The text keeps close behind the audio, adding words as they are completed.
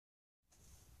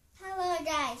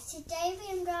guys, today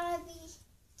we're going to be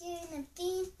doing the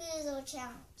Bean Boozled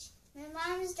challenge. My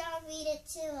mom is going to read it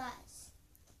to us.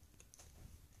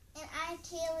 And I'm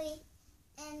Kaylee,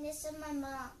 and this is my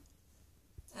mom.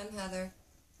 I'm Heather.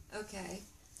 Okay.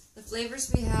 The flavors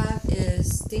we have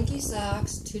is Stinky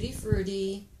Socks, Tutti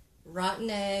Frutti, Rotten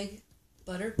Egg,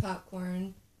 Buttered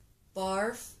Popcorn,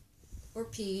 Barf or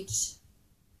Peach,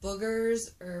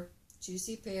 Boogers or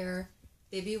Juicy Pear,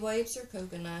 Baby Wipes or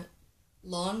Coconut,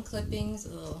 Lawn Clippings,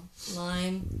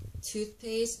 Lime,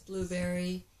 Toothpaste,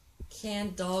 Blueberry,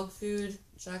 Canned Dog Food,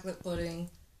 Chocolate Pudding,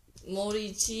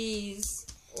 Moldy Cheese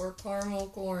or Caramel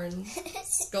Corn,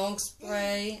 Skunk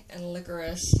Spray, and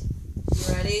Licorice.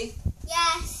 You ready?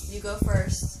 Yes. You go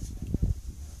first.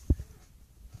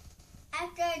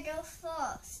 I'm going to go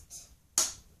first.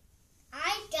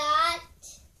 I got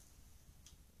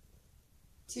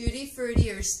Tutti Frutti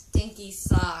or Stinky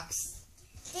Socks.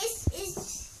 This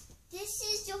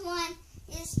is the one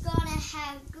that's gonna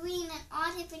have green and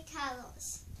all different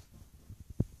colors.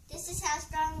 This is how it's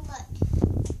gonna look.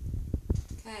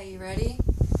 Okay, you ready?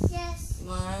 Yes.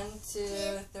 1,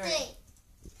 2, 3.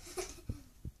 3.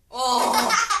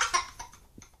 Oh!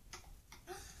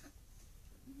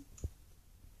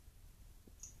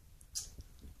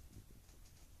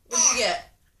 What'd you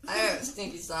get? I got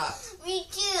Stinky Socks. Me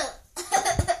too.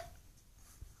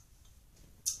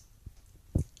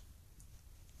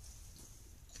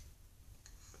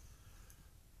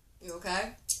 You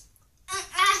okay?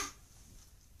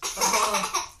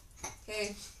 Oh.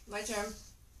 Okay, my turn.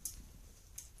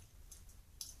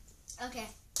 Okay.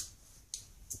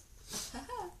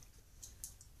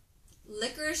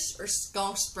 Licorice or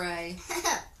skunk spray?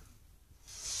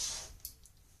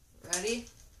 Ready?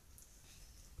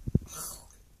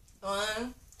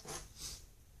 1,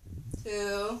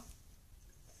 2.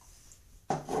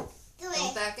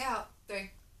 Come back out. 3.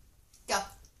 Go.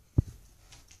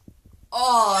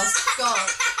 Oh, skunk.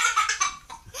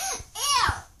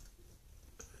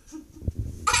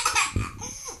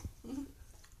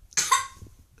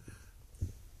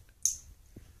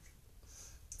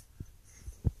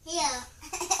 Here.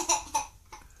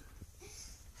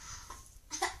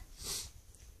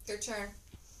 Your turn.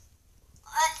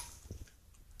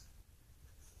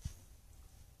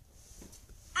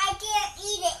 I can't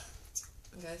eat it.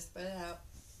 Okay, spread it out.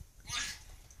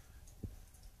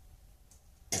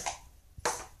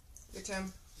 Your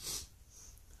turn.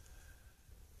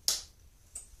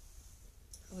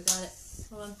 Oh, we got it.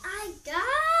 Hold on. I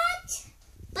got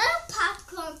butter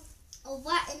popcorn or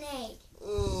rotten egg.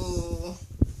 Ooh.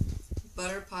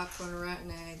 Butter popcorn or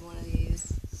rotten egg, one of these.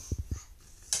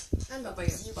 I'm Hope I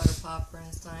get butter popcorn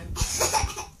this time.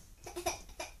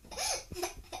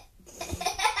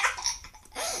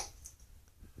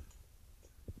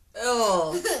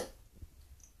 Oh.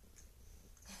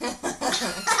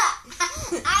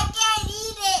 I can't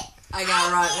eat it. I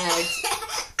got rotten egg.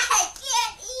 I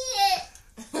can't eat it.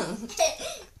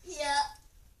 Yeah.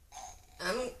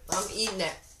 I'm eating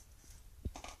it.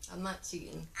 I'm not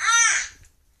cheating.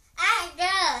 I'm good.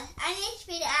 I need to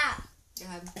spit it out. Go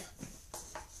ahead.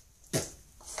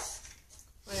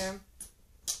 Where?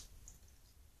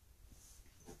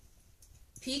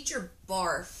 Peach or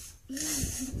barf?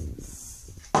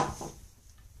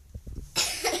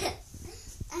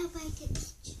 I'll bite it.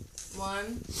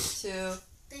 1, 2,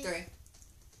 3.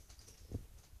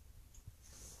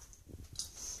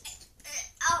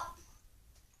 Oh.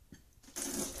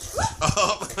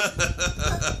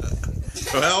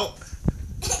 Well.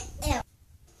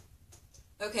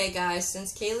 Okay, guys,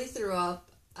 since Kaylee threw up,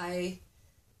 I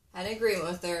had an agreement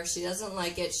with her. If she doesn't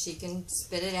like it, she can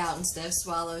spit it out instead of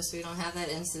swallow so we don't have that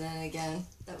incident again.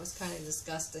 That was kind of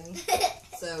disgusting.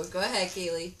 So, go ahead,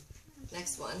 Kaylee.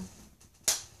 Next one.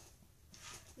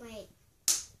 Wait.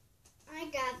 I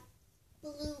got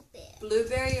blueberry.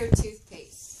 Blueberry or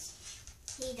toothpaste?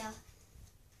 Here you go.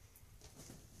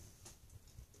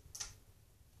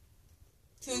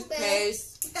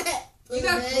 Toothpaste. You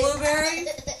got blueberry?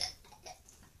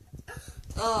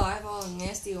 Oh, I have all the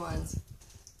nasty ones.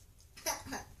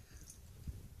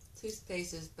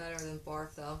 Toothpaste is better than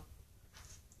barf, though.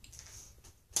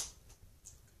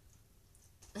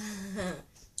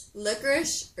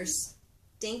 Licorice or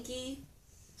stinky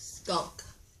skunk?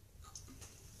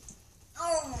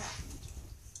 Oh.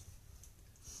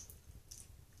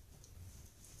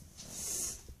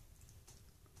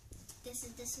 This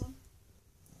is this one.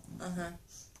 Uh-huh.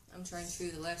 I'm trying to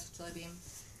chew the last jelly bean.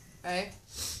 Alright.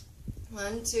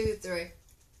 1, 2, 3.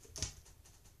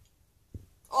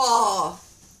 Oh!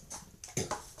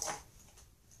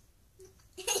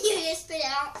 You just spit it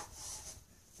out.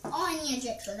 Oh, I need a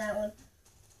drink for that one.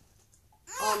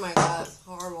 Oh my god, it's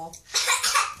horrible.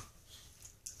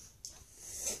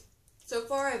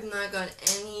 far, I've not gotten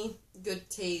any good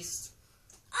taste.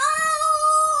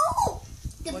 Oh!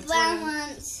 The Which brown one?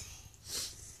 ones.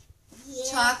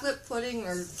 Yeah. Chocolate pudding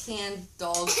or canned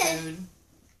dog food?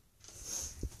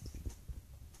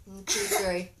 1, 2,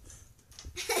 3.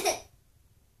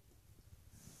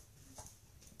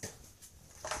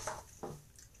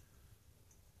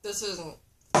 This isn't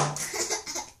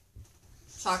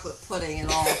chocolate pudding at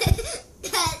all.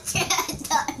 That's canned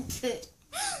dog food.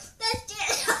 That's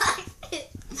canned dog food.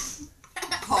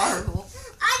 Horrible.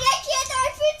 I got canned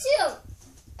dog food too.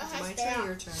 Is it my turn or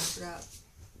your turn? I forgot.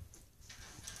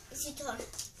 It's your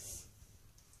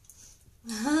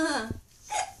turn.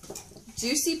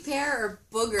 Juicy pear or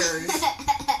boogers?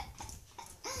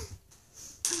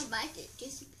 I like it,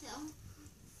 juicy pill.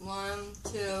 1,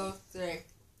 2, 3.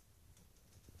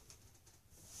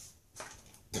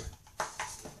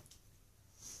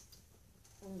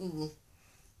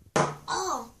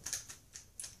 Oh,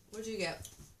 What'd you get?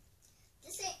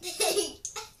 the same thing.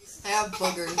 I have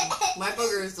boogers. My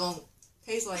boogers don't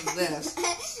taste like this.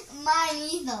 Mine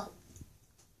either.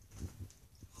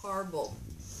 Horrible.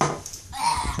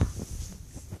 Ah.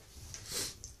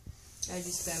 How'd you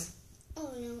spin?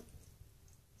 Oh no.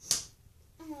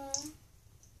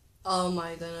 Oh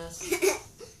my goodness.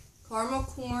 Caramel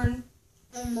corn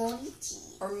Moldy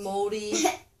cheese. or moldy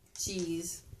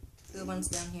cheese. The ones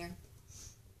down here.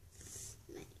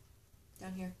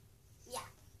 Down here. Yeah.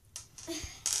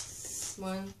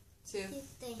 1, 2,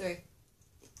 3. 3.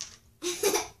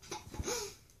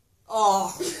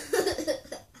 Oh.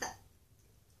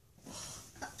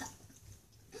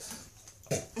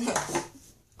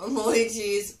 A moldy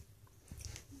cheese.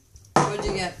 What'd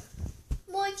you get?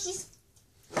 More cheese.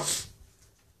 Yeah,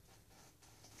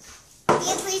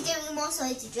 please give me more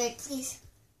soy to drink, please.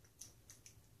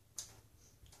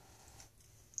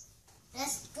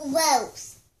 That's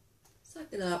gross. Suck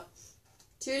it up.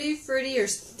 Tutti Frutti or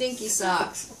Stinky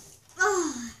Socks?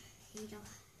 Oh, you know.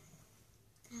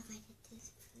 How about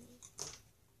this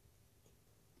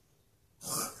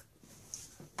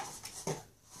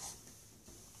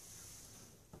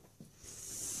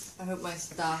I hope my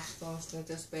stocks don't stink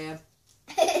this bad.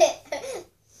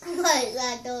 What?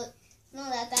 That don't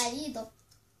not that bad either.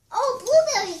 Oh,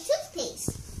 blueberry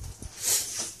toothpaste.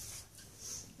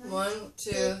 1,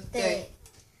 2, 3.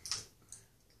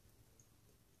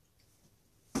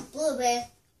 Blueberry.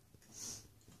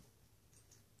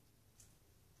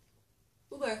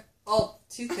 Blueberry. Oh,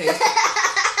 toothpaste.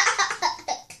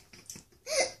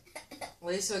 At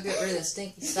least I'll get rid of the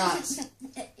stinky socks.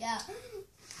 Yeah.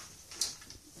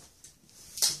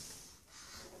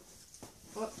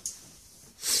 What?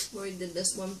 We already did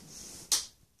this one.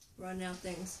 Running out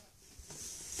things.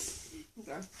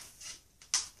 Okay.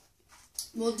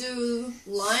 We'll do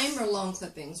lime or long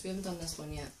clippings. We haven't done this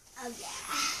one yet. Oh yeah.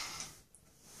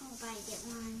 I hope I get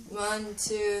one. 1,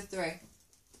 2, 3.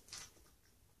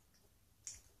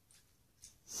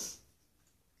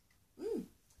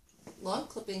 Long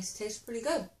clippings taste pretty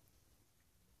good.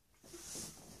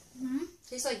 Hmm?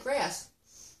 Tastes like grass.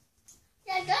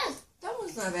 Yeah, it does. That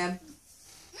one's not bad.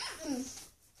 Mm-mm.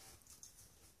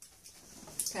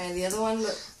 Okay, the other one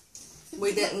that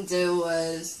we didn't do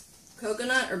was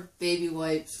coconut or baby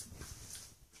wipes.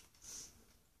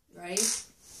 Ready?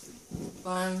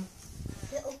 1,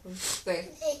 2, 3.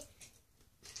 Hey.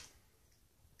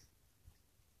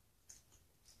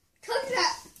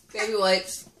 Coconut. Baby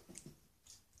wipes.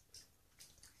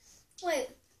 Wait.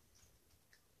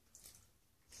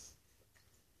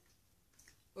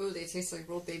 Ooh, they taste like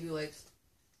real baby wipes.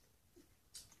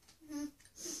 Mm-hmm.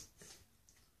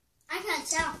 I can't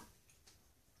tell.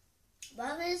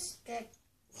 Bubba's good.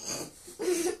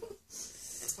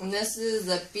 And this is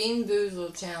the Bean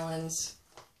Boozled Challenge.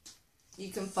 You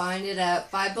can find it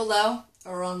at Five Below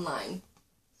or online.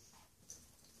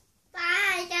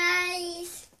 Bye,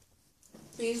 guys.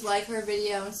 Please like her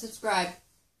video and subscribe.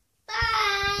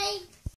 Bye.